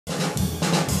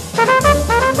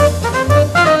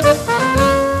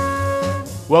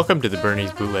Welcome to the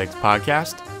Bernie's Bootlegs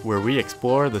podcast, where we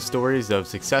explore the stories of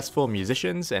successful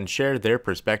musicians and share their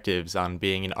perspectives on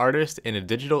being an artist in a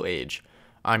digital age.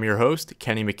 I'm your host,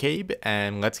 Kenny McCabe,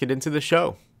 and let's get into the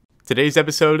show. Today's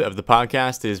episode of the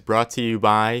podcast is brought to you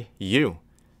by you.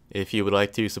 If you would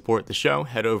like to support the show,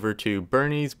 head over to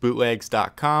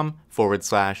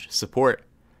berniesbootlegs.com/support.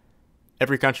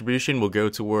 Every contribution will go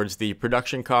towards the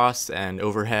production costs and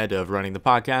overhead of running the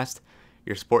podcast.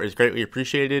 Your support is greatly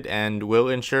appreciated and will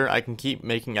ensure I can keep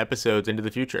making episodes into the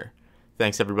future.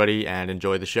 Thanks everybody and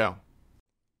enjoy the show.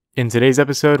 In today's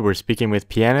episode, we're speaking with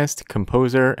pianist,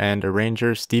 composer, and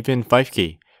arranger Steven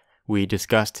Feifke. We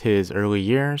discussed his early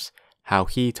years, how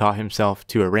he taught himself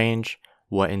to arrange,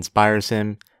 what inspires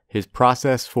him, his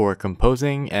process for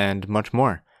composing, and much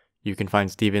more. You can find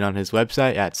Steven on his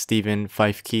website at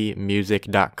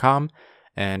stevenfeifkemusic.com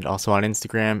and also on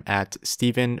Instagram at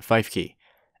Steven Feifke.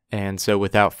 And so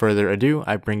without further ado,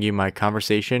 I bring you my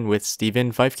conversation with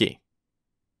Steven Feifke.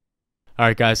 All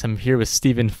right, guys, I'm here with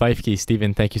Steven Feifke.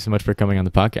 Steven, thank you so much for coming on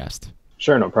the podcast.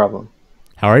 Sure, no problem.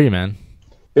 How are you, man?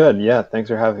 Good, yeah. Thanks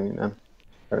for having me, man.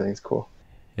 Everything's cool.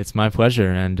 It's my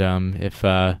pleasure. And if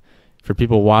for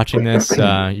people watching this,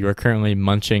 you are currently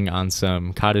munching on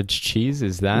some cottage cheese,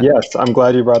 is that? Yes, I'm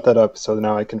glad you brought that up, so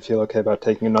now I can feel okay about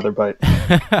taking another bite.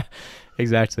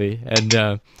 Exactly.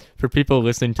 And for people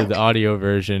listening to the audio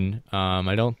version,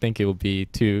 I don't think it will be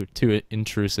too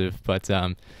intrusive, but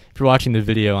if you're watching the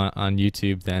video on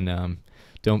YouTube, then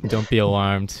don't be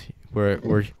alarmed.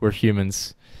 We're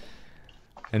humans.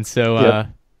 And so Yep.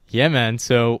 Yeah, man.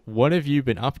 So what have you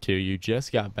been up to? You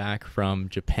just got back from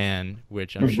Japan,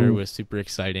 which I'm sure was super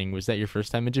exciting. Was that your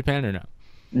first time in Japan or no?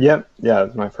 Yep, yeah, it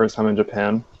was my first time in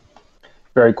Japan.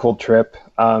 Very cool trip.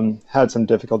 Had some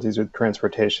difficulties with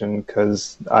transportation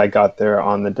because I got there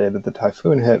on the day that the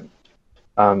typhoon hit,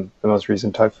 the most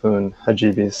recent typhoon,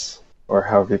 Hagibis, or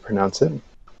however you pronounce it.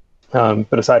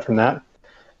 But aside from that,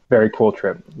 very cool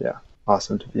trip. Yeah,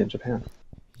 awesome to be in Japan.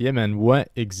 Yeah, man.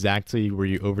 What exactly were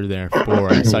you over there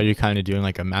for? I saw you kind of doing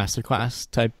like a masterclass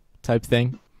type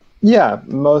thing. Yeah,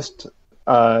 mostly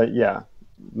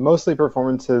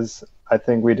performances. I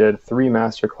think we did 3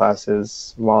 master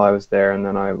classes while I was there, and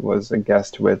then I was a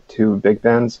guest with 2 big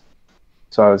bands.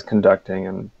 So I was conducting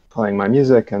and playing my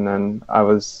music, and then I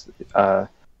was the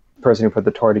person who put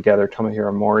the tour together,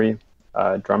 Tomohiro Mori,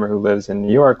 a drummer who lives in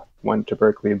New York, went to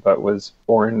Berkeley, but was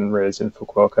born and raised in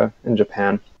Fukuoka in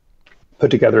Japan.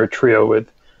 Put together a trio with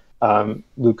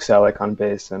Luke Selleck on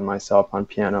bass and myself on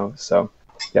piano. So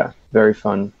yeah, very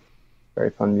fun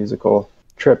musical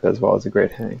trip as well as a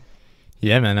great hang.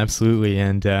 Yeah, man, absolutely.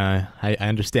 And I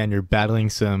understand you're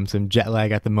battling some jet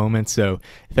lag at the moment. So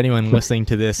if anyone listening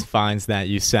to this finds that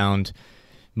you sound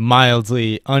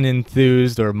mildly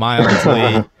unenthused or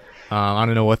mildly, I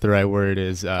don't know what the right word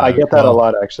is. I get that a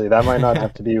lot, actually. That might not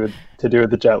have to do with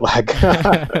the jet lag.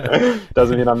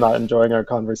 Doesn't mean I'm not enjoying our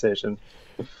conversation.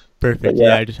 Perfect.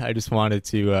 Yeah, I just wanted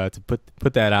to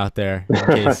put that out there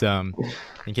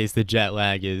in case the jet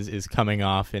lag is coming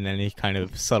off in any kind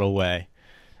of subtle way.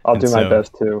 I'll do my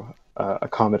best to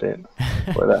accommodate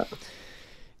for that.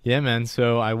 Yeah, man.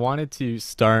 So I wanted to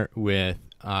start with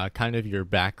kind of your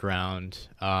background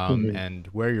and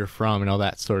where you're from and all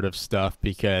that sort of stuff,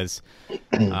 because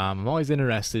I'm always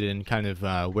interested in kind of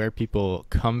where people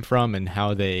come from and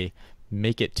how they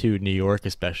make it to New York,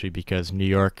 especially because New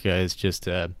York is just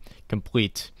a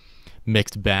complete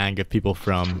mixed bag of people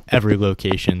from every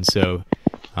location. So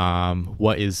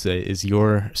what is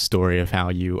your story of how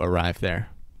you arrived there?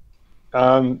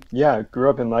 Grew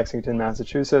up in Lexington,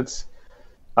 Massachusetts.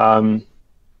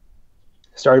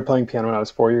 Started playing piano when I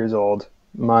was 4 years old.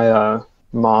 My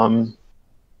mom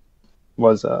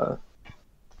was an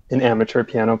amateur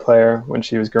piano player when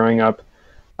she was growing up.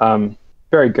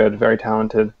 Very good, very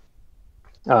talented.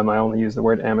 I only use the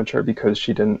word amateur because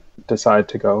she didn't decide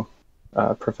to go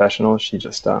professional. She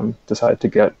just decided to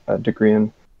get a degree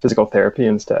in physical therapy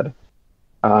instead.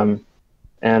 And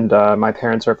my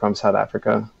parents are from South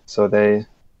Africa, so they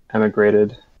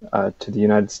emigrated to the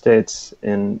United States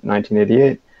in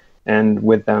 1988. And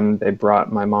with them, they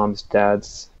brought my mom's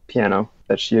dad's piano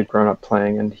that she had grown up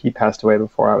playing, and he passed away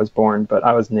before I was born, but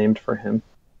I was named for him.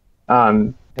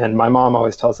 And my mom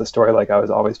always tells the story like I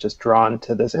was always just drawn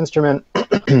to this instrument,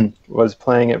 was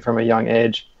playing it from a young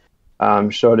age,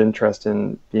 showed interest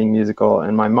in being musical,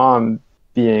 and my mom,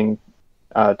 being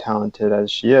talented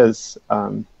as she is,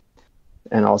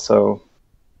 and also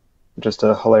just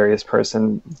a hilarious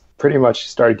person, pretty much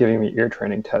started giving me ear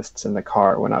training tests in the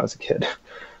car when I was a kid.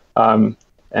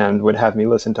 And would have me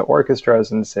listen to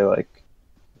orchestras and say, like,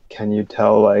 can you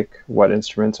tell, like, what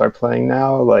instruments are playing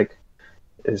now? Like,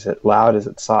 is it loud? Is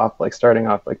it soft? Like starting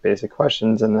off like basic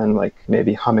questions and then like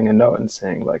maybe humming a note and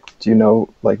saying like, do you know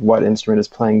like what instrument is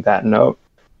playing that note?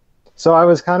 So I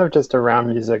was kind of just around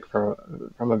music from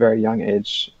a very young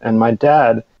age. And my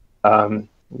dad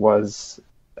was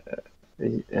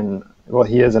in, well,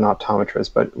 he is an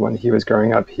optometrist, but when he was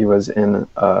growing up, he was in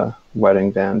a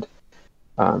wedding band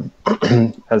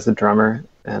as the drummer.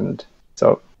 And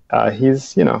so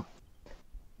he's, you know,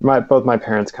 both my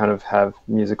parents kind of have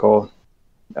musical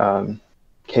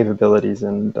capabilities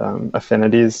and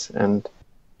affinities. And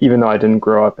even though I didn't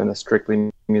grow up in a strictly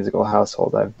musical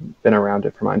household, I've been around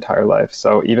it for my entire life.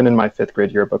 So even in my 5th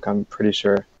grade yearbook, I'm pretty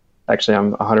sure, actually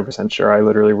I'm 100% sure, I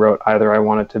literally wrote either I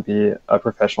wanted to be a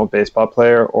professional baseball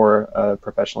player or a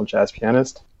professional jazz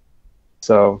pianist.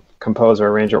 So composer,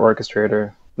 arranger,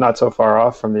 orchestrator, not so far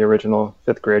off from the original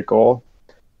 5th grade goal.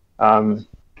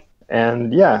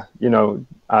 And yeah, you know,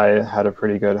 I had a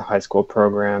pretty good high school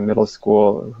program, middle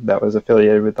school that was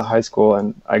affiliated with the high school,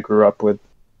 and I grew up with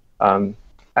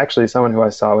actually someone who I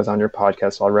saw was on your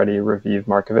podcast already, Raviv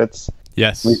Markovitz.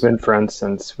 Yes. We've been friends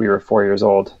since we were 4 years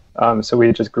old. So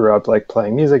we just grew up like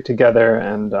playing music together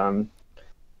and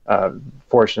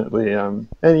fortunately, and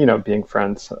you know, being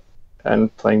friends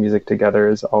and playing music together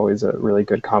is always a really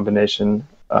good combination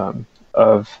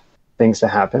of things to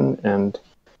happen. And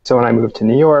so when I moved to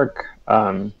New York,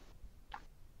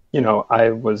 you know,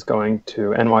 I was going to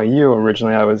NYU.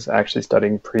 Originally, I was actually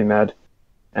studying pre-med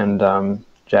and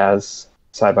jazz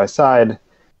side by side.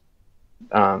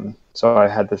 So I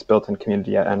had this built-in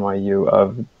community at NYU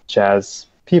of jazz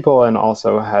people and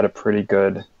also had a pretty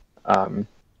good,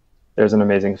 there's an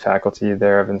amazing faculty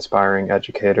there of inspiring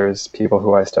educators. People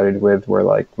who I studied with were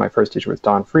like, my first teacher was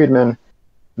Don Friedman.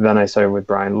 Then I studied with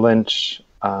Brian Lynch,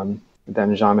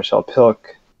 then Jean-Michel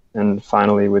Pilk, and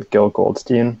finally with Gil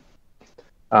Goldstein.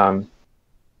 Those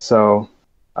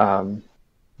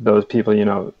people, you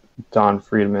know, Don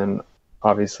Friedman,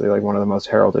 obviously like one of the most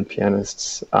heralded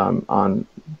pianists on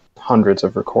hundreds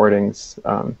of recordings,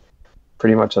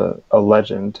 pretty much a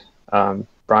legend.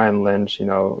 Brian Lynch, you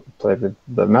know, played with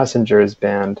the Messengers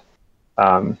band.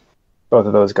 Both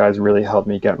of those guys really helped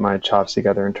me get my chops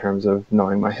together in terms of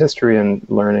knowing my history and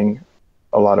learning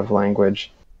a lot of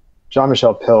language.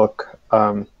 Jean-Michel Pilk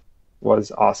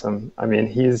was awesome. I mean,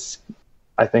 he's,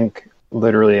 I think,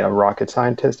 literally a rocket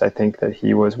scientist. I think that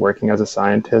he was working as a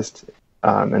scientist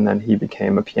and then he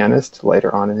became a pianist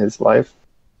later on in his life.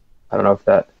 I don't know if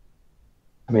that,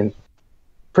 I mean,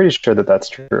 pretty sure that that's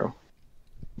true.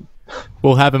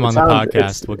 We'll have him on the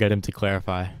podcast. We'll get him to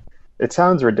clarify. It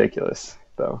sounds ridiculous,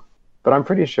 though, but I'm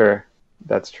pretty sure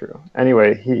that's true.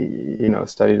 Anyway, he, you know,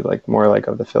 studied like more like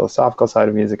of the philosophical side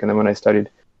of music, and then when I studied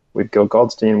with Gil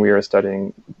Goldstein, we were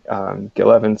studying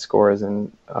Gil Evans scores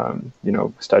and you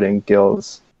know, studying Gil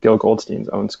Goldstein's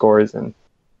own scores and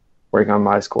working on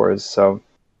my scores. So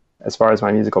as far as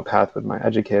my musical path with my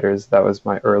educators, that was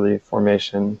my early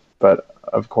formation. But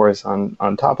of course, on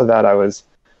top of that, I was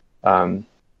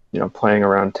you know, playing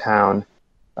around town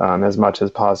as much as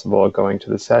possible, going to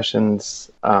the sessions.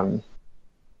 When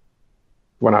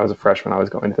I was a freshman, I was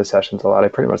going to the sessions a lot. I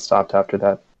pretty much stopped after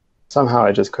that. Somehow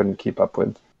I just couldn't keep up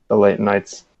with the late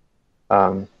nights.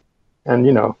 And,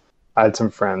 you know, I had some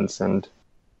friends and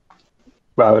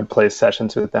I would play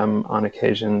sessions with them on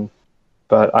occasion,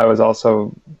 but I was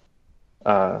also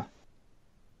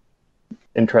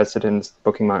interested in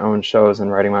booking my own shows and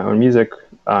writing my own music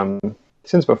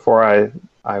since before I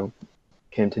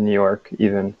came to New York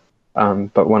even.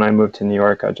 But when I moved to New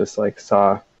York, I just like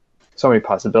saw so many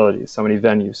possibilities, so many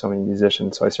venues, so many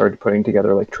musicians. So I started putting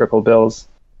together like triple bills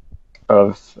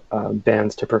of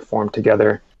bands to perform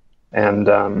together. And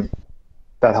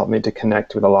that helped me to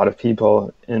connect with a lot of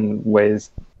people in ways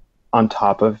on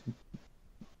top of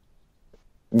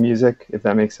music, if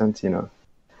that makes sense, you know.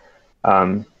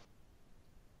 And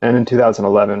in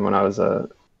 2011, when I was a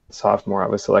sophomore, I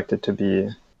was selected to be,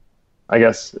 I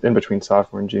guess, in between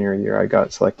sophomore and junior year, I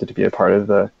got selected to be a part of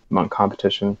the monk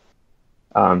competition.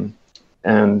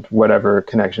 And whatever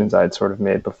connections I had sort of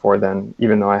made before then,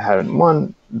 even though I hadn't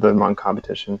won the monk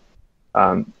competition,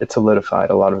 it solidified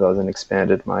a lot of those and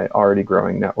expanded my already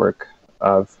growing network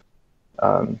of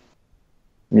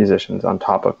musicians on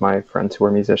top of my friends who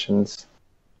were musicians.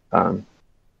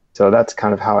 So that's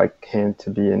kind of how I came to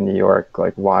be in New York,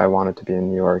 like why I wanted to be in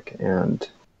New York and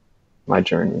my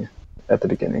journey at the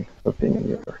beginning of being in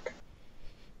New York.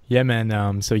 Yeah,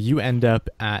 man. So you end up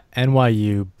at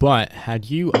NYU, but had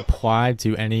you applied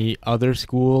to any other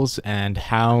schools, and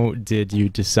how did you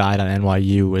decide on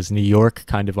NYU? Was New York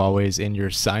kind of always in your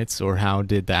sights, or how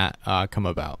did that come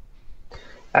about?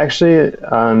 Actually,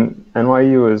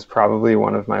 NYU was probably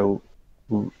one of my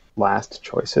last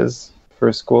choices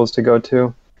for schools to go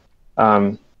to.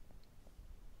 I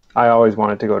always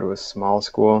wanted to go to a small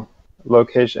school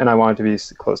location, and I wanted to be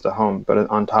close to home. But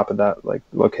on top of that, like,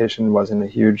 location wasn't a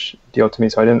huge deal to me,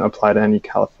 so I didn't apply to any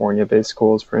California-based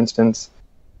schools, for instance.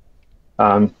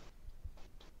 New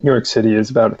York City is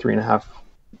about a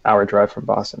 3.5-hour drive from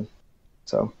Boston.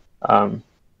 So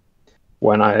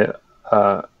when I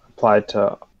applied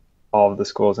to all of the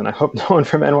schools, and I hope no one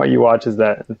from NYU watches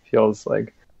that and feels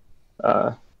like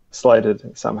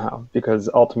slighted somehow, because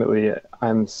ultimately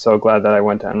I'm so glad that I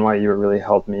went to NYU. It really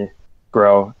helped me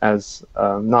grow as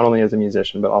not only as a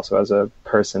musician, but also as a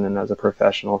person and as a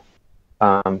professional.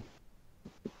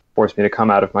 Forced me to come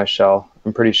out of my shell.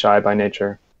 I'm pretty shy by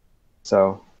nature,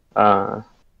 so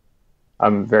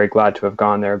I'm very glad to have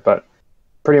gone there. But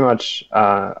pretty much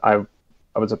I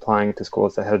was applying to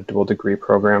schools that had a dual degree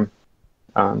program,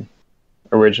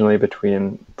 originally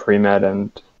between pre-med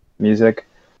and music.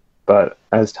 But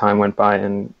as time went by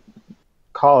in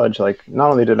college, like,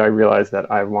 not only did I realize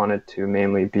that I wanted to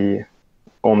mainly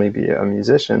only be a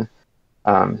musician,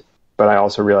 but I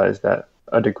also realized that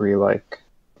a degree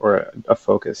or a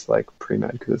focus like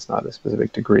pre-med, because it's not a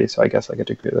specific degree, so I guess like a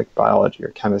degree like biology or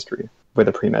chemistry with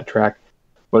a pre-med track,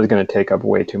 was going to take up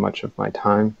way too much of my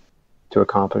time to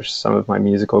accomplish some of my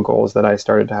musical goals that I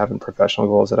started to have and professional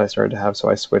goals that I started to have. So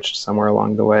I switched somewhere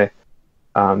along the way,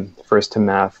 first to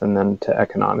math and then to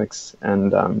economics.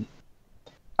 And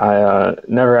I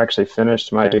never actually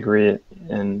finished my degree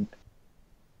in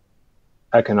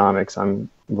economics. I'm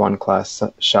one class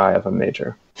shy of a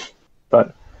major,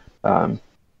 but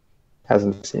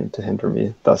hasn't seemed to hinder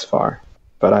me thus far.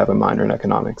 But I have a minor in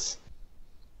economics.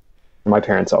 My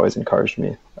parents always encouraged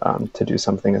me to do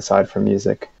something aside from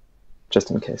music,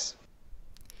 just in case.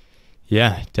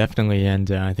 Yeah, definitely,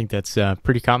 and I think that's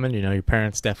pretty common. You know, your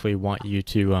parents definitely want you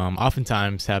to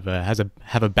oftentimes have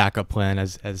a backup plan,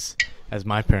 as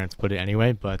my parents put it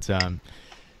anyway. But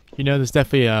you know, there's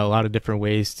definitely a lot of different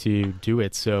ways to do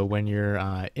it. So when you're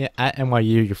at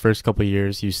NYU, your first couple of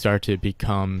years, you start to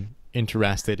become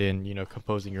interested in, you know,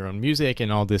 composing your own music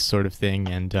and all this sort of thing.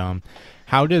 And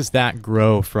how does that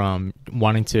grow from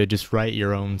wanting to just write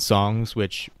your own songs,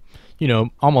 which, you know,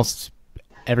 almost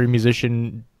every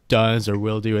musician does or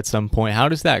will do at some point? How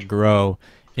does that grow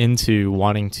into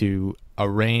wanting to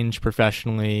arrange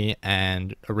professionally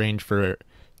and arrange for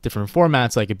different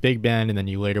formats like a big band, and then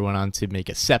you later went on to make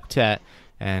a septet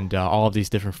and all of these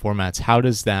different formats? How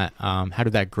did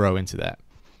that grow into that?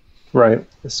 Right.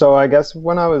 So I guess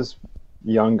when I was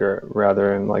younger,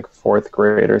 rather in like fourth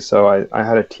grade or so, I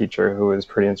had a teacher who was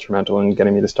pretty instrumental in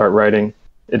getting me to start writing.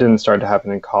 It didn't start to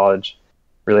happen in college.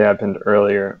 It really happened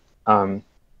earlier. And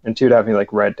she would have me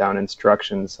like write down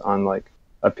instructions on like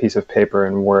a piece of paper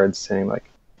in words, saying like,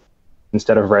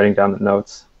 instead of writing down the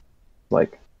notes,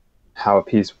 like how a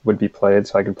piece would be played,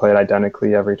 so I could play it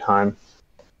identically every time.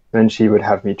 And then she would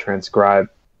have me transcribe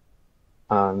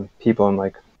people, and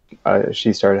like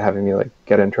she started having me like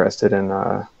get interested in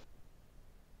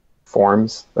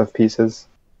forms of pieces,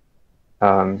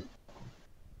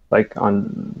 like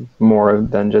on more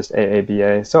than just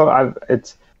AABA. So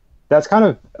that's kind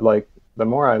of like, the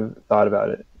more I've thought about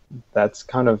it, that's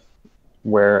kind of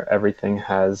where everything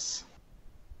has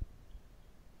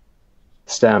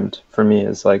stemmed for me,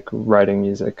 is like writing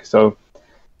music. So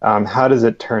how does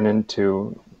it turn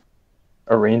into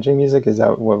arranging music? Is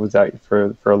that what was that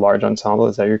for a large ensemble?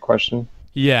 Is that your question?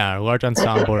 Yeah, a large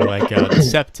ensemble, or like the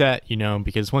septet, you know,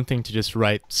 because one thing to just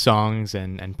write songs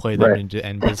and play them, Right.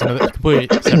 and it's another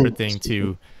completely separate thing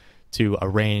to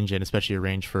arrange, and especially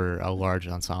arrange for a large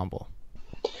ensemble.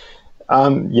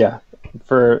 Yeah,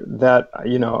 for that,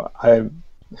 you know, I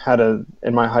had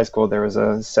in my high school, there was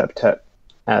a septet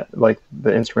at like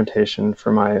the instrumentation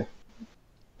for my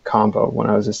combo when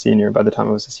I was a senior. By the time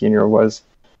I was a senior, was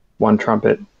one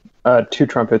trumpet, two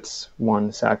trumpets,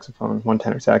 one saxophone, one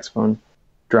tenor saxophone,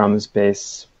 drums,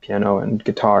 bass, piano, and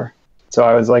guitar. So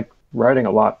I was like writing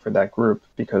a lot for that group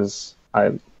because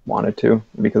I wanted to,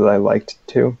 because I liked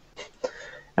to.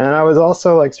 And I was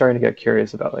also like starting to get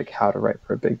curious about like how to write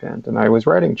for a big band. And I was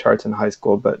writing charts in high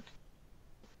school, but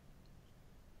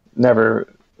never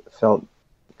felt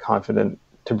confident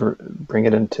to bring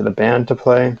it into the band to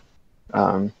play.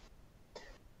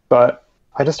 But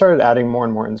I just started adding more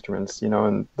and more instruments, you know,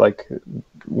 and like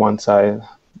once I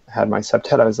had my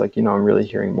septet, I was like, you know, I'm really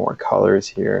hearing more colors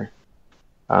here.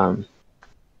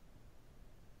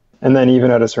 And then even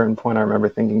at a certain point, I remember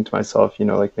thinking to myself, you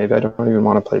know, like maybe I don't even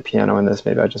want to play piano in this.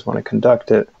 Maybe I just want to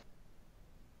conduct it.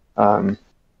 I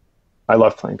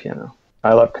love playing piano.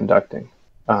 I love conducting.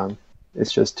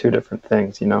 It's just two different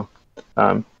things, you know.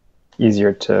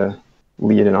 Easier to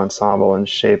lead an ensemble and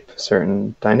shape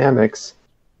certain dynamics,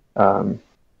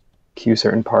 cue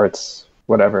certain parts,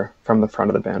 whatever, from the front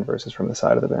of the band versus from the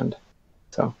side of the band.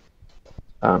 So,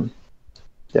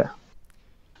 yeah.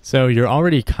 So you're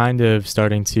already kind of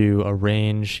starting to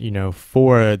arrange,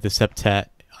 for the septet.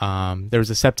 There was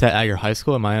a septet at your high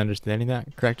school. Am I understanding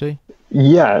that correctly?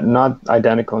 Yeah, not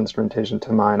identical instrumentation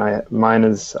to mine. Mine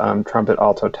is trumpet,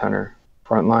 alto, tenor,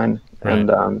 frontline, Right.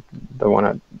 and the one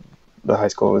at the high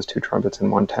school was 2 trumpets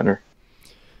and 1 tenor.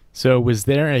 So was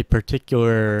there a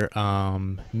particular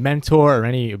mentor or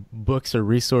any books or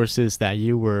resources that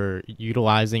you were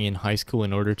utilizing in high school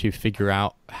in order to figure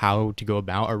out how to go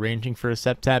about arranging for a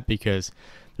septet? Because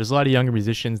there's a lot of younger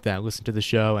musicians that listen to the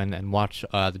show and watch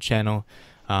the channel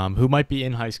who might be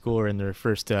in high school or in their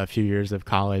first few years of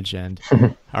college and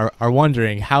are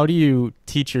wondering, how do you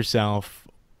teach yourself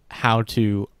how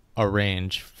to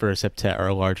arrange for a septet or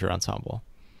a larger ensemble?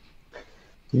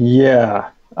 Yeah.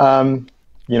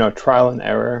 Trial and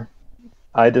error.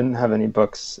 I didn't have any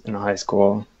books in high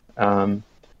school.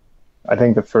 I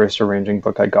think the first arranging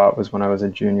book I got was when I was a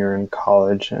junior in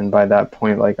college, and by that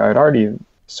point, like, I'd already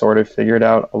sort of figured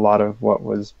out a lot of what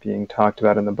was being talked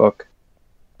about in the book.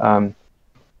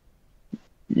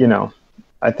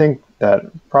 I think that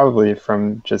probably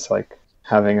from just like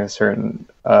having a certain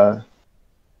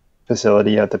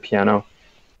facility at the piano,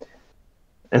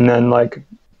 and then like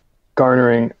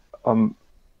garnering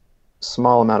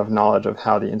small amount of knowledge of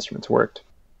how the instruments worked.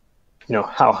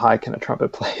 How high can a trumpet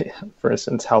play, for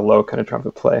instance, how low can a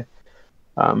trumpet play?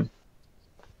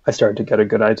 I started to get a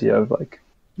good idea of like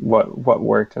what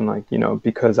worked, and like,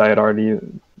 because I had already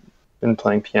been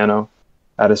playing piano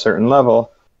at a certain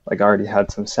level, like I already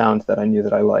had some sounds that I knew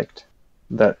that I liked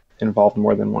that involved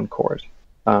more than one chord.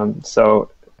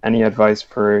 So any advice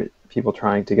for people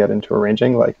trying to get into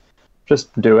arranging, like,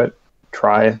 just do it,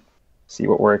 try, see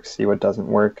what works, see what doesn't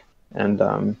work.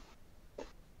 And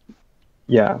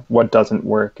what doesn't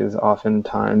work is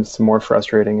oftentimes more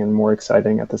frustrating and more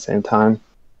exciting at the same time.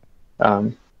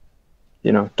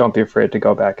 Don't be afraid to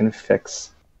go back and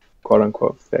fix, quote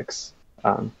unquote, fix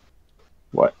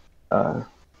what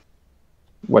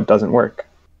doesn't work,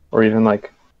 or even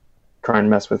like try and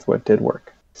mess with what did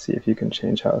work. See if you can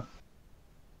change how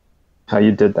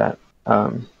you did that.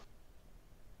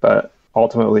 But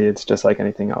ultimately, it's just like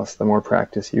anything else. The more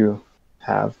practice you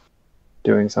have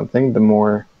doing something, the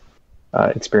more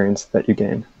experience that you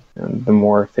gain, and the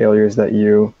more failures that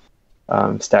you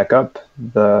stack up,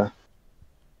 the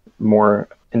more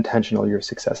intentional your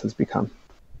successes become.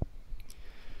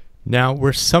 Now,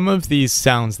 were some of these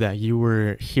sounds that you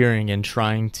were hearing and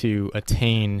trying to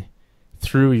attain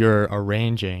through your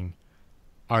arranging,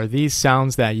 are these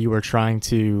sounds that you were trying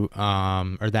to,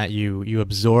 or that you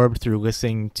absorbed through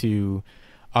listening to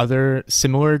other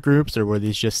similar groups, or were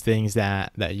these just things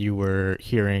that you were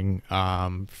hearing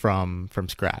from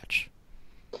scratch?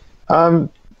 I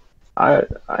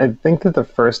think that the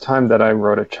first time that I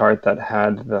wrote a chart that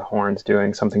had the horns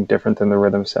doing something different than the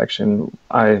rhythm section,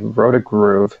 I wrote a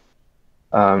groove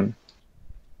for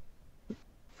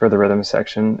the rhythm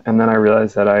section, and then I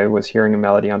realized that I was hearing a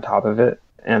melody on top of it,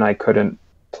 and I couldn't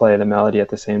play the melody at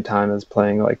the same time as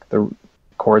playing like the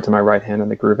chords in my right hand and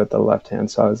the groove at the left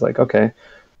hand. So I was like, okay,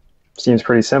 seems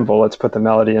pretty simple. Let's put the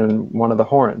melody in one of the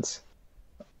horns.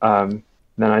 Then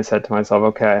I said to myself,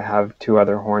 okay, I have 2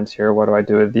 other horns here. What do I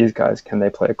do with these guys? Can they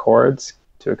play chords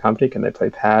to accompany? Can they play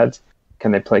pads?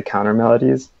 Can they play counter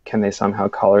melodies? Can they somehow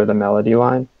color the melody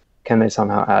line? Can they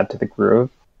somehow add to the groove?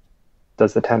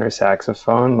 Does the tenor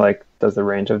saxophone, like, does the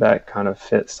range of that kind of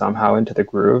fit somehow into the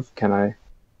groove?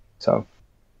 So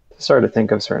start to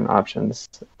think of certain options.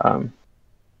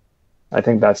 I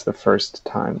think that's the first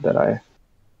time that I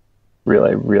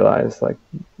really realized like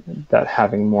that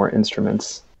having more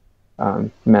instruments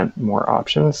meant more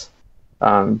options.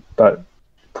 But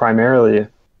primarily,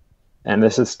 and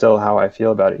this is still how I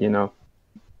feel about it,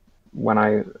 when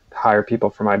I hire people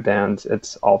for my bands,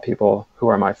 it's all people who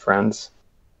are my friends.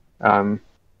 Just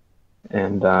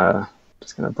gonna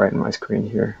brighten my screen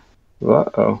here.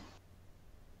 Uh-oh.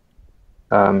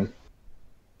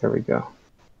 There we go.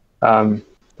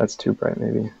 That's too bright,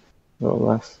 maybe a little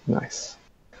less. Nice.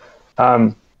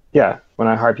 When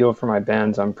I hire people for my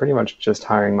bands, I'm pretty much just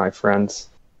hiring my friends.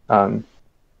 When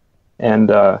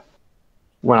I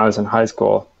was in high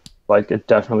school, like, it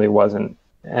definitely wasn't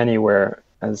anywhere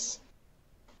as,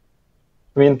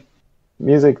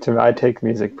 music, I take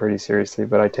music pretty seriously,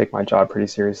 but I take my job pretty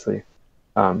seriously.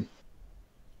 But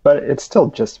it's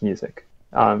still just music.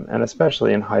 And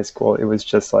especially in high school, it was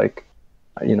just like,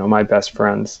 my best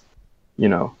friends,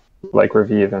 like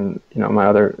Raviv and, my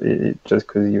other, just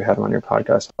because you had him on your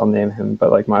podcast, I'll name him,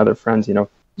 but like my other friends, it's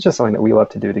just something that we love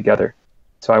to do together.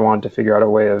 So I wanted to figure out a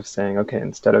way of saying, okay,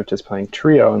 instead of just playing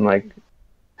trio and like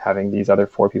having these other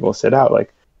 4 people sit out,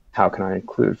 like how can I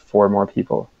include 4 more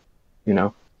people,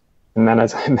 And then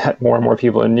as I met more and more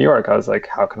people in New York, I was like,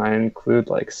 how can I include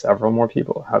like several more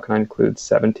people? How can I include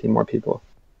 17 more people?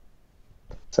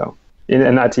 So,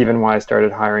 and that's even why I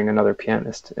started hiring another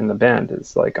pianist in the band,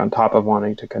 is like on top of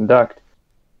wanting to conduct,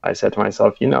 I said to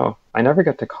myself, I never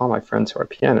get to call my friends who are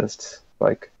pianists.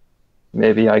 Like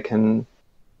maybe I can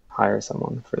hire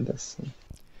someone for this.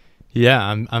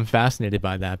 Yeah, I'm fascinated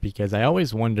by that, because I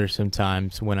always wonder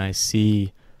sometimes when I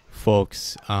see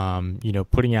folks,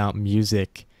 putting out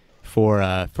music for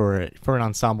an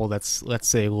ensemble that's, let's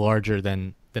say, larger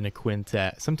than a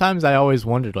quintet. Sometimes I always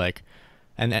wondered, like,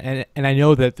 and I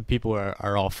know that the people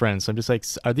are all friends. So I'm just like,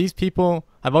 are these people?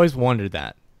 I've always wondered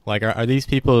that. Like, are these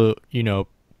people,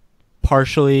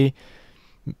 partially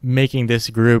making this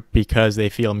group because they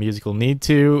feel musical need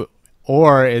to,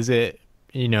 or is it,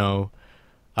 them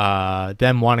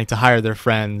wanting to hire their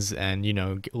friends and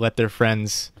let their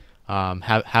friends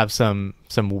have some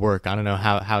work. I don't know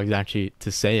how exactly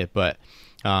to say it, but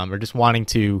or just wanting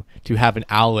to have an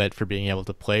outlet for being able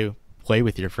to play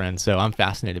with your friends. So I'm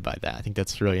fascinated by that. I think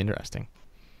that's really interesting.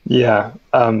 Yeah.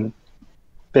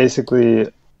 Basically,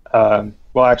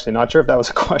 well, actually, not sure if that was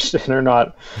a question or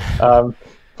not.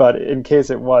 But in case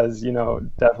it was,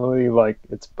 definitely like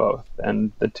it's both,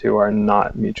 and the two are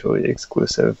not mutually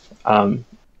exclusive.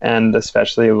 And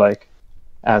especially like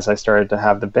as I started to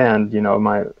have the band,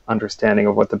 my understanding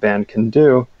of what the band can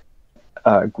do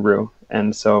grew.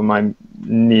 And so my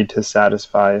need to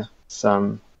satisfy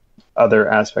some other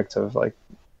aspects of like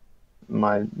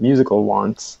my musical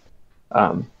wants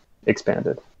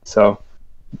expanded. So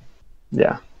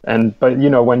yeah. But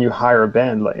when you hire a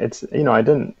band, like it's, I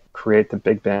didn't create the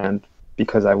big band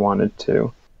because I wanted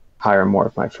to hire more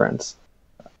of my friends.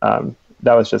 That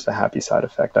was just a happy side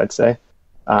effect, I'd say.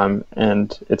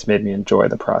 And it's made me enjoy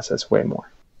the process way more.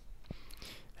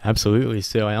 Absolutely.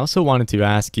 So I also wanted to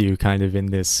ask you, kind of in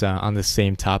this on the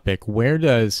same topic, where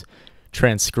does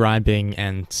transcribing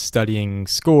and studying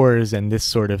scores and this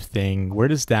sort of thing, where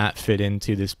does that fit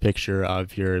into this picture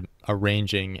of your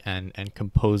arranging and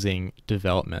composing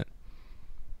development?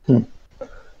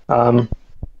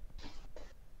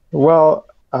 Well,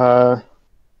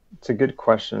 it's a good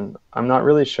question. I'm not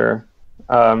really sure.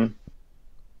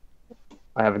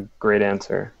 I have a great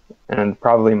answer, and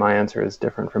probably my answer is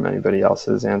different from anybody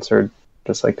else's answer,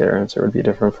 just like their answer would be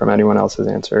different from anyone else's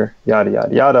answer, yada,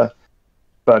 yada, yada.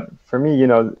 But for me,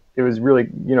 it was really,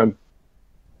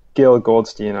 Gil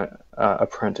Goldstein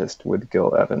apprenticed with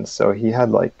Gil Evans. So he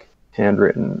had like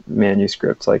handwritten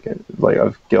manuscripts like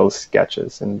of Gil's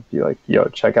sketches, and be like, yo,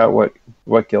 check out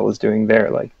what Gil is doing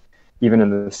there. Like even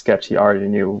in the sketch, he already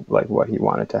knew like what he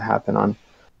wanted to happen on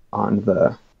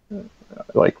the,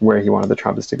 like where he wanted the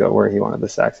trumpets to go, where he wanted the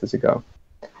saxes to go,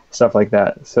 stuff like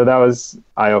that. So that was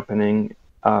eye-opening.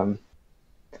 And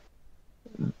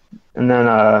then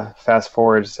fast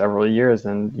forward several years,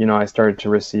 and I started to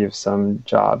receive some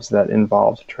jobs that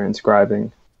involved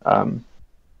transcribing,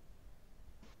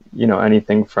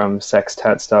 anything from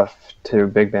sextet stuff to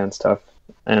big band stuff.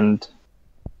 And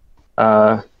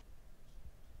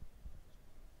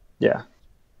yeah.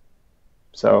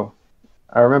 So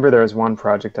I remember there was one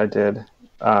project I did.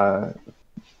 I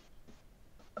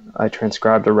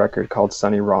transcribed a record called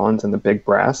Sonny Rollins and the Big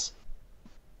Brass,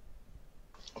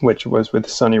 which was with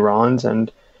Sonny Rollins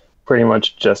and pretty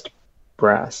much just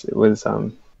brass. It was, I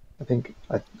think,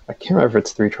 I can't remember if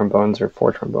it's 3 trombones or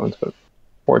 4 trombones, but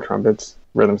 4 trumpets,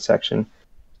 rhythm section.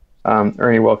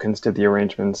 Ernie Wilkins did the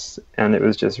arrangements, and it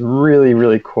was just really,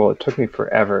 really cool. It took me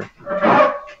forever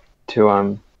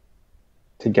to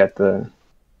get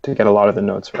a lot of the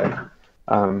notes right.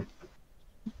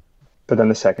 But then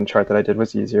the second chart that I did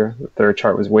was easier. The third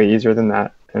chart was way easier than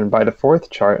that. And by the 4th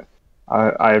chart,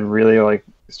 I really like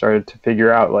started to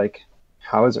figure out like,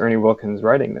 how is Ernie Wilkins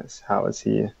writing this? How is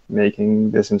he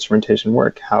making this instrumentation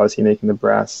work? How is he making the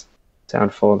brass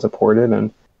sound full and supported?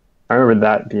 And I remember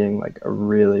that being like a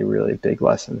really, really big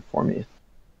lesson for me.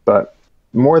 But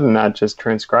more than that, just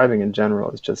transcribing in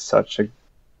general is just such a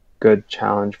good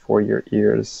challenge for your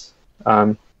ears.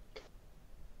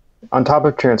 On top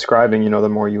of transcribing, the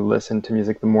more you listen to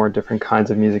music, the more different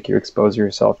kinds of music you expose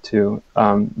yourself to,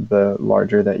 the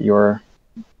larger that your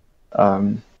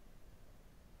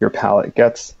palette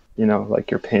gets,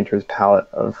 like your painter's palette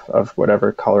of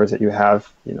whatever colors that you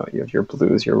have. You have your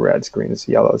blues, your reds, greens,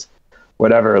 yellows,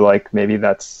 whatever. Like maybe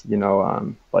that's,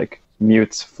 like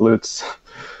mutes, flutes,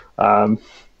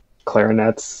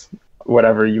 clarinets,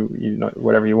 whatever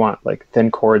whatever you want, like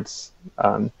thin chords,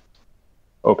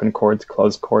 open chords,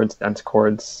 closed chords, dense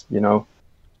chords,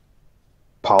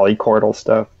 polychordal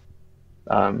stuff.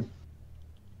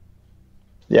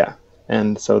 Yeah.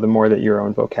 And so the more that your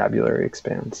own vocabulary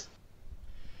expands.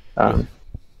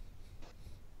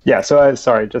 Yeah, so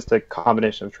sorry, just a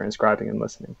combination of transcribing and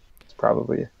listening. It's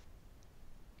probably.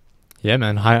 Yeah,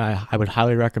 man. I would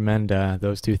highly recommend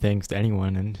those two things to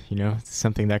anyone, and it's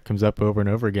something that comes up over and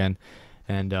over again,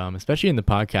 and especially in the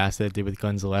podcast that I did with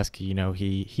Glenn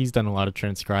Zaleski. He's done a lot of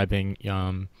transcribing,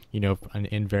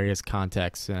 in various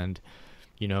contexts, and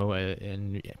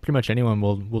and pretty much anyone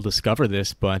will discover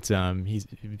this. But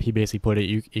he basically put it,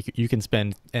 you can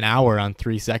spend an hour on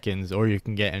 3 seconds, or you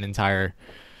can get an entire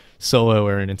solo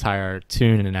or an entire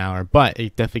tune in an hour, but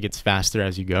it definitely gets faster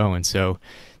as you go. And so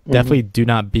definitely do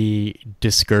not be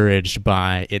discouraged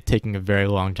by it taking a very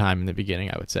long time in the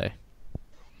beginning, I would say.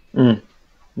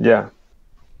 Yeah.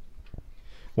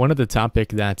 One of the topic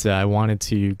that I wanted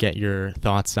to get your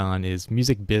thoughts on is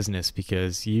music business,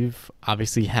 because you've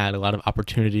obviously had a lot of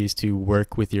opportunities to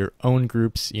work with your own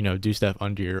groups, do stuff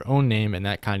under your own name and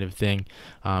that kind of thing,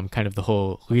 kind of the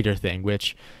whole leader thing,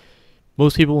 which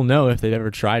most people will know if they've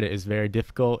ever tried it is very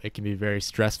difficult. It can be very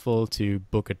stressful to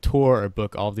book a tour or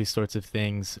book all these sorts of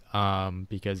things,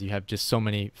 because you have just so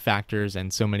many factors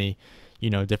and so many,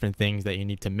 different things that you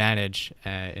need to manage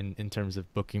in terms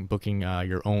of booking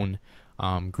your own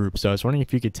group. So I was wondering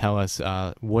if you could tell us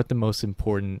what the most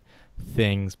important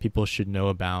things people should know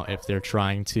about if they're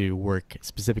trying to work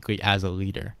specifically as a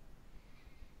leader.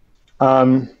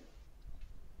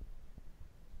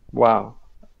 Wow.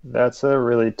 That's a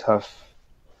really tough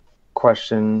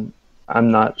question. I'm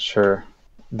not sure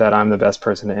that I'm the best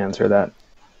person to answer that.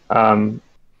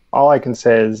 All I can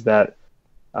say is that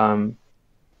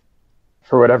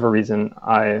for whatever reason,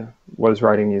 I was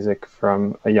writing music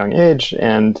from a young age,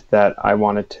 and that I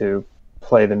wanted to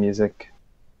play the music,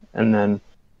 and then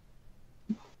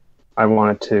I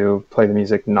wanted to play the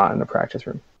music not in the practice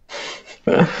room.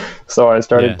 So I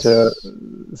started to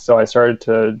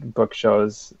book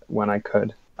shows when I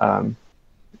could.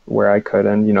 Where I could,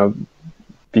 and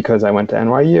because I went to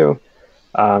NYU,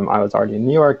 I was already in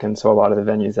New York, and so a lot of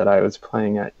the venues that I was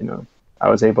playing at, I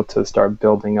was able to start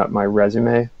building up my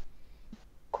resume.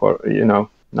 Quote,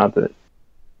 not that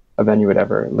a venue would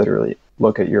ever literally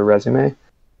look at your resume,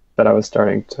 but I was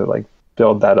starting to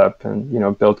build that up and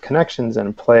build connections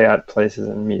and play at places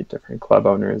and meet different club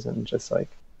owners and just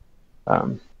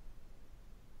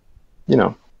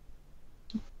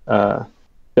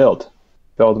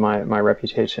build my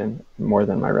reputation more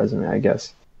than my resume, I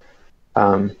guess.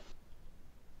 And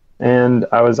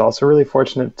I was also really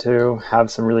fortunate to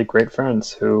have some really great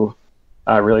friends who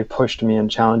really pushed me and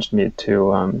challenged me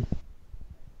to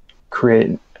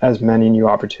create as many new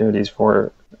opportunities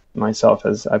for myself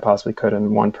as I possibly could.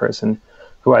 And one person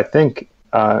who I think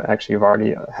actually you've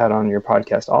already had on your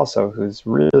podcast also, who's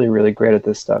really, really great at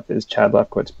this stuff, is Chad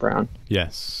Lefkowitz-Brown.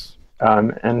 Yes.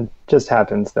 And just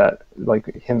happens that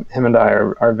him and I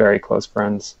are very close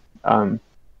friends. And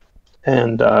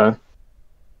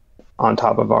on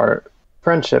top of our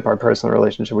friendship, our personal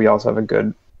relationship, we also have a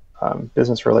good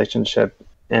business relationship.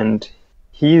 And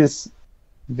he's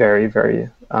very, very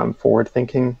forward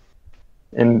thinking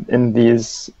in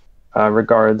these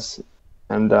regards.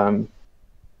 And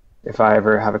if I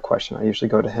ever have a question, I usually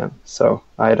go to him. So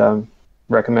I'd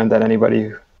recommend that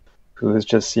anybody who has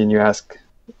just seen you ask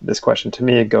this question to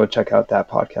me, go check out that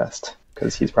podcast,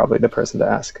 because he's probably the person to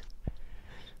ask.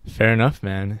 Fair enough,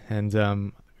 man.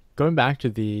 And going back to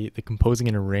the composing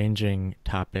and arranging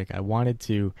topic, I wanted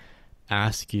to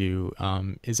ask you,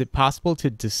 is it possible to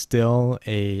distill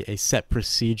a set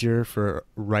procedure for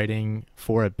writing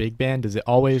for a big band? Does it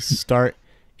always start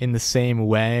in the same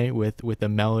way with a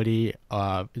melody?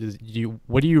 What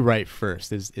do you write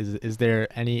first? Is there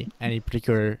any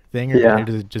particular thing, or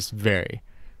does it just vary?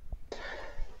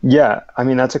 Yeah, I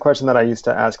mean, that's a question that I used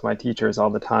to ask my teachers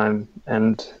all the time,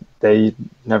 and they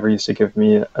never used to give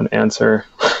me an answer.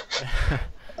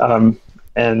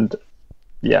 And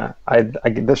yeah,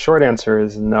 the short answer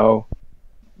is no.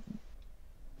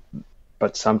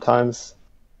 But sometimes,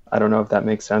 I don't know if that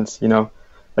makes sense. If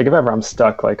ever I'm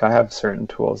stuck, I have certain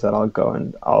tools that I'll go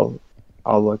and I'll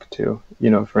look to.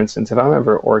 For instance, if I'm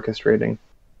ever orchestrating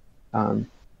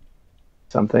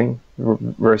something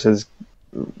versus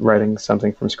writing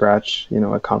something from scratch,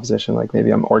 a composition,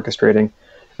 maybe I'm orchestrating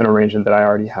an arrangement that I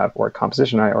already have, or a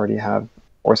composition I already have,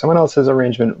 or someone else's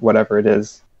arrangement, whatever it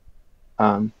is.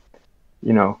 The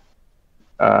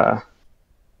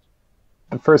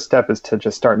first step is to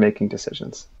just start making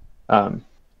decisions, and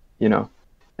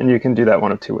and you can do that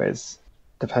one of two ways,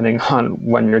 depending on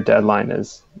when your deadline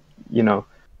is. You know,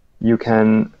 you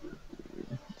can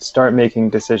start making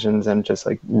decisions and just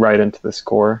like write into the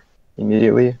score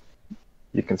immediately.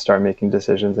 You can start making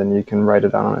decisions and you can write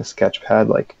it out on a sketch pad,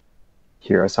 like,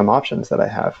 here are some options that I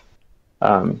have.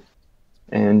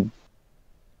 And,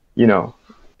 you know,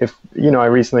 if, you know, I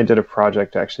recently did a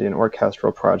project, actually an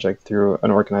orchestral project through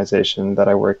an organization that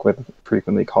I work with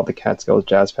frequently called the Catskills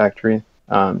Jazz Factory.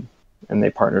 And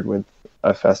they partnered with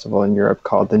a festival in Europe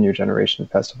called the New Generation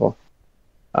Festival.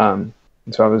 And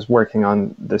so I was working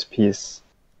on this piece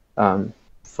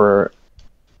for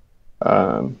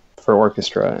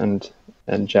orchestra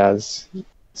and jazz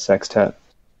sextet.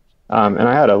 And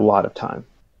I had a lot of time.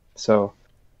 So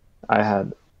I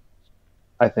had,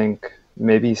 I think,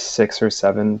 maybe 6 or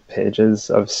 7 pages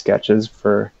of sketches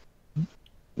for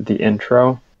the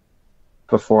intro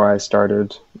before I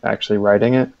started actually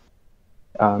writing it.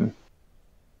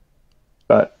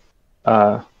 But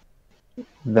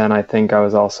then I think I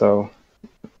was also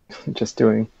just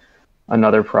doing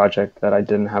another project that I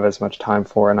didn't have as much time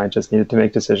for, and I just needed to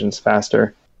make decisions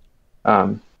faster.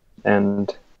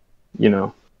 And, you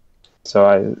know, so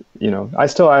I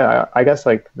guess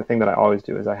like the thing that I always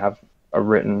do is I have a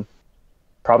written,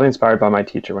 probably inspired by my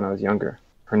teacher when I was younger.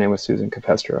 Her name was Susan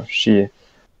Capestro. She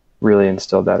really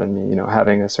instilled that in me, you know,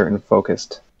 having a certain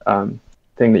focused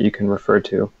thing that you can refer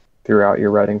to throughout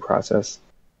your writing process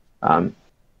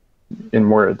in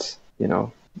words, you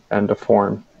know, and a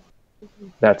form.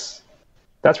 That's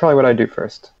probably what I do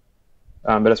first.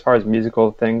 But as far as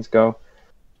musical things go,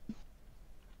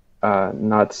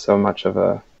 not so much of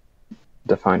a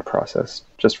defined process,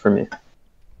 just for me.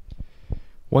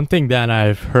 One thing that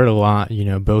I've heard a lot, you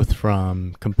know, both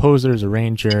from composers,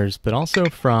 arrangers, but also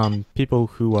from people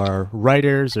who are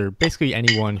writers or basically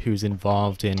anyone who's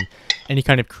involved in any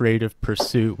kind of creative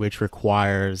pursuit which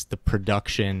requires the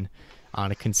production on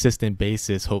a consistent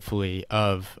basis, hopefully,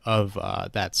 of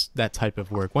that type of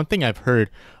work. One thing I've heard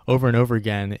over and over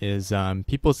again is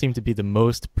people seem to be the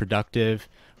most productive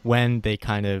when they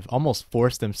kind of almost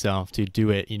force themselves to do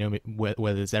it, you know,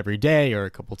 whether it's every day or a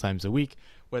couple times a week,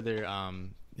 whether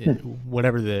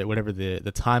whatever the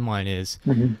timeline is.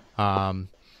 Mm-hmm.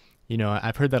 You know,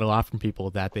 I've heard that a lot from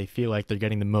people, that they feel like they're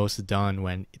getting the most done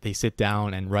when they sit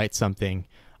down and write something,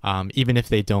 even if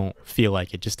they don't feel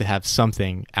like it, just to have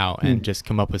something out and just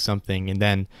come up with something, and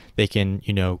then they can,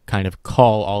 you know, kind of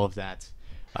call all of that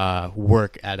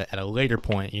work at a later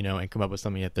point, you know, and come up with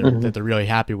something that they're really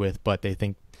happy with. But they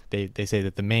think they say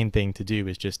that the main thing to do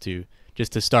is just to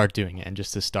start doing it and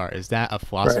just to start. Is that a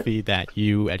philosophy that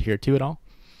you adhere to at all?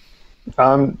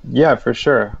 Yeah, for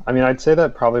sure. I mean, I'd say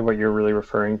that probably what you're really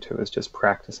referring to is just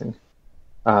practicing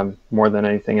more than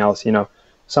anything else. You know,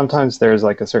 sometimes there's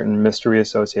like a certain mystery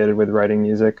associated with writing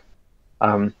music.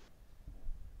 I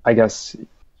guess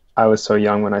I was so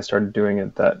young when I started doing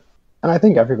it that, and I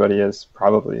think everybody is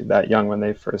probably that young when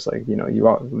they first, like, you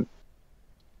know,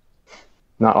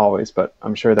 not always, but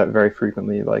I'm sure that very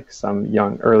frequently, like some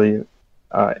young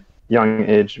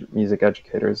age music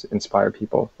educators inspire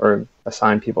people or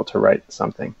assign people to write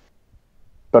something.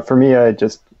 But for me, I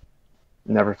just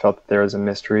never felt that there was a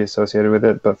mystery associated with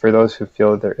it. But for those who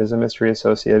feel that there is a mystery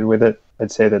associated with it,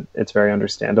 I'd say that it's very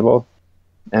understandable.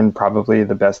 And probably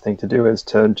the best thing to do is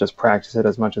to just practice it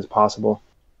as much as possible.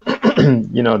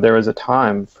 You know, there was a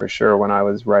time for sure when I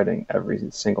was writing every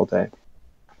single day.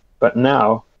 But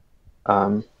now,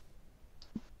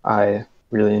 I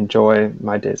really enjoy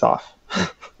my days off.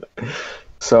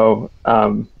 So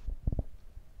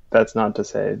that's not to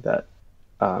say that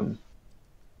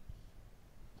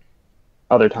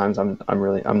other times I'm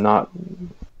not.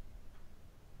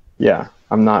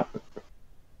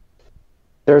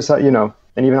 There's you know,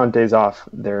 and even on days off,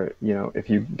 there, you know, if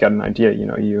you get an idea, you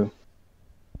know, you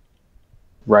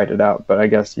write it out. But I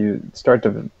guess you start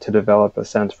to develop a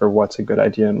sense for what's a good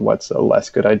idea and what's a less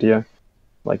good idea.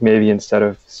 Like maybe instead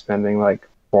of spending like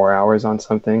 4 hours on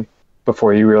something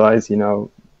before you realize, you know,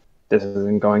 this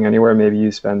isn't going anywhere, maybe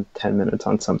you spend 10 minutes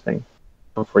on something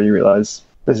before you realize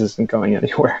this isn't going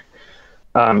anywhere.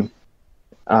 And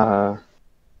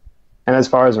as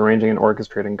far as arranging and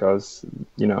orchestrating goes,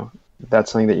 you know,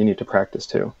 that's something that you need to practice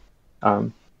too.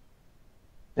 I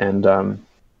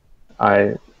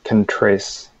can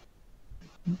trace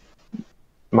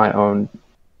my own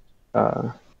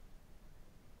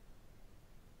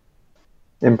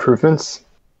improvements,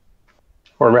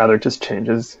 or rather just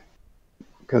changes,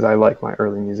 because I like my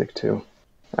early music too,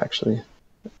 actually.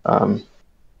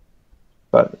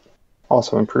 But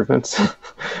also improvements,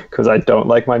 because I don't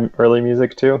like my early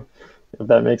music too, if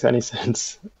that makes any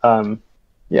sense.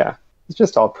 Yeah, it's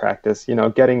just all practice,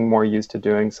 getting more used to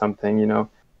doing something,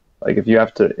 like if you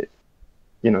have to,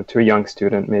 to a young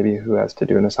student maybe who has to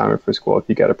do an assignment for school, if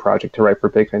you get a project to write for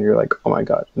big band, you're like, oh my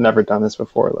God, never done this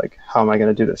before. Like, how am I going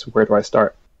to do this? Where do I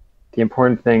start? The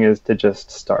important thing is to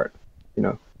just start,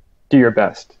 do your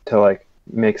best to like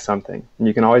make something, and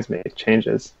you can always make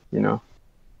changes,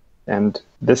 and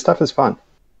this stuff is fun.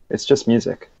 It's just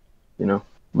music,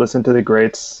 listen to the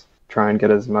greats, try and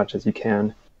get as much as you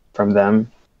can from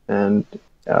them, and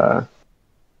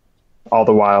all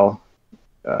the while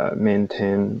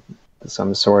maintain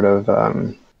some sort of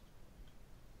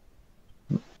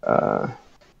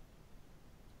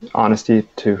honesty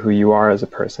to who you are as a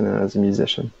person and as a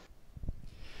musician.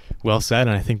 Well said,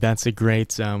 and I think that's a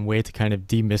great way to kind of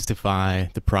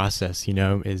demystify the process,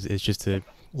 is just to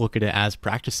look at it as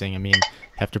practicing. I mean, you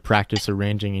have to practice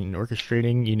arranging and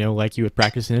orchestrating, like you would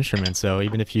practice an instrument. So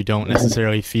even if you don't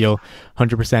necessarily feel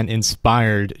 100%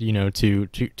 inspired,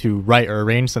 to write or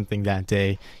arrange something that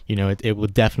day, it will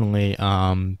definitely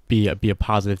be a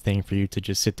positive thing for you to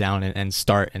just sit down and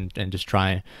start and just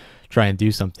try and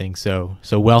do something. So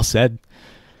well said.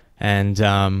 And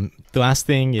the last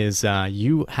thing is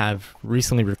you have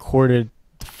recently recorded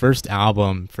the first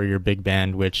album for your big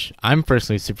band, which I'm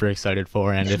personally super excited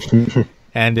for. And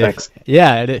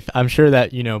if I'm sure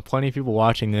that plenty of people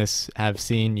watching this have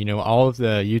seen all of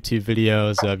the YouTube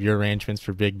videos of your arrangements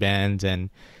for big bands and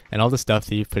all the stuff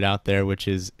that you've put out there, which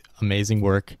is amazing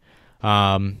work.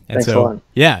 Thanks a lot.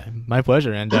 Yeah, my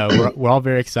pleasure. And we're all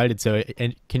very excited. So,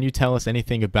 and can you tell us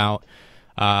anything about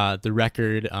the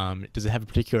record? Does it have a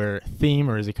particular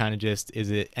theme, or is it kind of is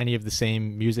it any of the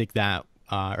same music that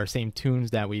or same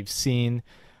tunes that we've seen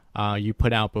you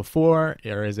put out before,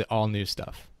 or is it all new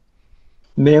stuff?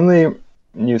 Mainly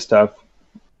new stuff.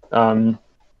 Couple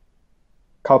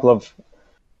of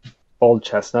old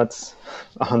chestnuts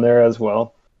on there as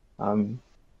well.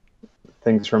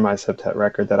 Things from my septet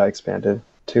record that I expanded,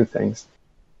 2 things.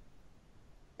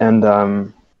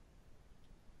 And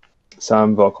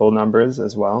some vocal numbers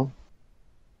as well.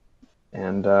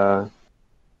 And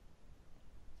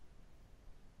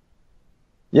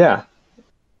yeah.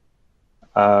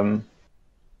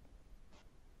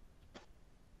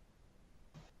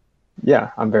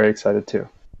 Yeah, I'm very excited too.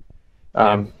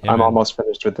 I'm almost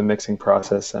finished with the mixing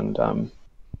process, and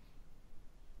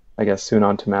I guess soon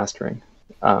on to mastering.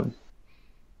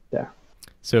 Yeah.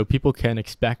 So people can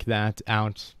expect that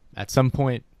out at some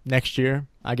point next year,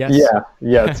 I guess?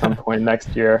 Yeah, at some point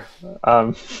next year.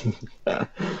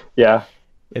 Yeah.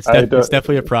 It's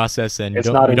definitely a process, and you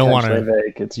don't want to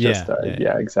vague. It's just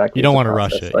exactly. You don't want to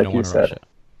rush it. Like you said.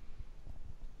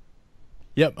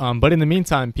 Yep. But in the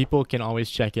meantime, people can always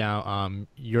check out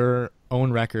your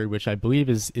own record, which I believe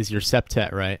is your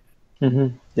septet, right?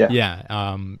 Mm-hmm. Yeah.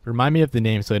 Yeah. Remind me of the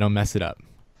name so I don't mess it up.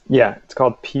 Yeah, it's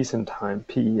called Peace in Time.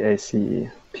 Peace.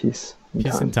 Peace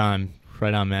in Time.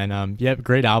 Right on, man.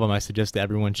 Great album. I suggest that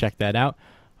everyone check that out.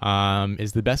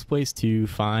 Is the best place to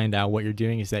find out what you're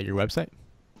doing? Is that your website?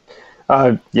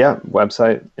 Yeah,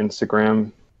 website,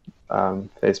 Instagram,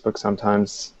 Facebook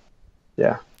sometimes.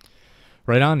 Yeah.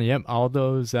 Right on. Yep. All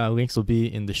those links will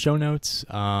be in the show notes.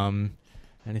 And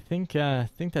I think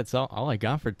that's all I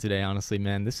got for today, honestly,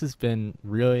 man. This has been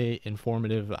really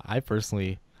informative. I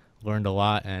personally learned a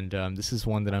lot, and this is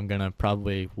one that I'm gonna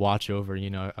probably watch over,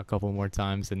 a couple more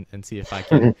times and see if I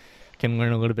can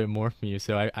learn a little bit more from you.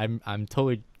 So I'm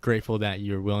totally grateful that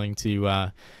you're willing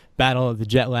to battle the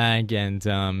jet lag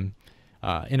and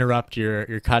interrupt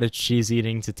your cottage cheese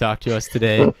eating to talk to us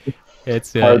today.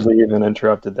 It's hardly even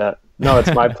interrupted that. No,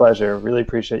 it's my pleasure. Really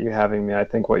appreciate you having me. I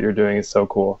think what you're doing is so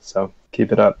cool. So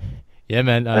keep it up. Yeah,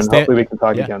 man. And hopefully we can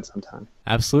talk again sometime.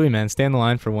 Absolutely, man. Stay on the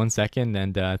line for 1 second,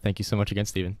 and thank you so much again,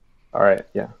 Steven. All right.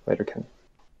 Yeah. Later, Ken.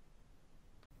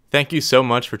 Thank you so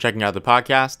much for checking out the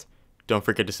podcast. Don't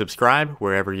forget to subscribe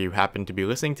wherever you happen to be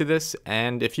listening to this.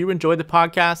 And if you enjoyed the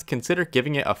podcast, consider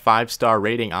giving it a 5-star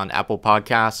rating on Apple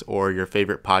Podcasts or your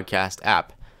favorite podcast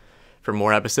app. For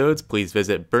more episodes, please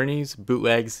visit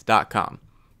BerniesBootlegs.com.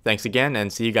 Thanks again,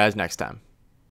 and see you guys next time.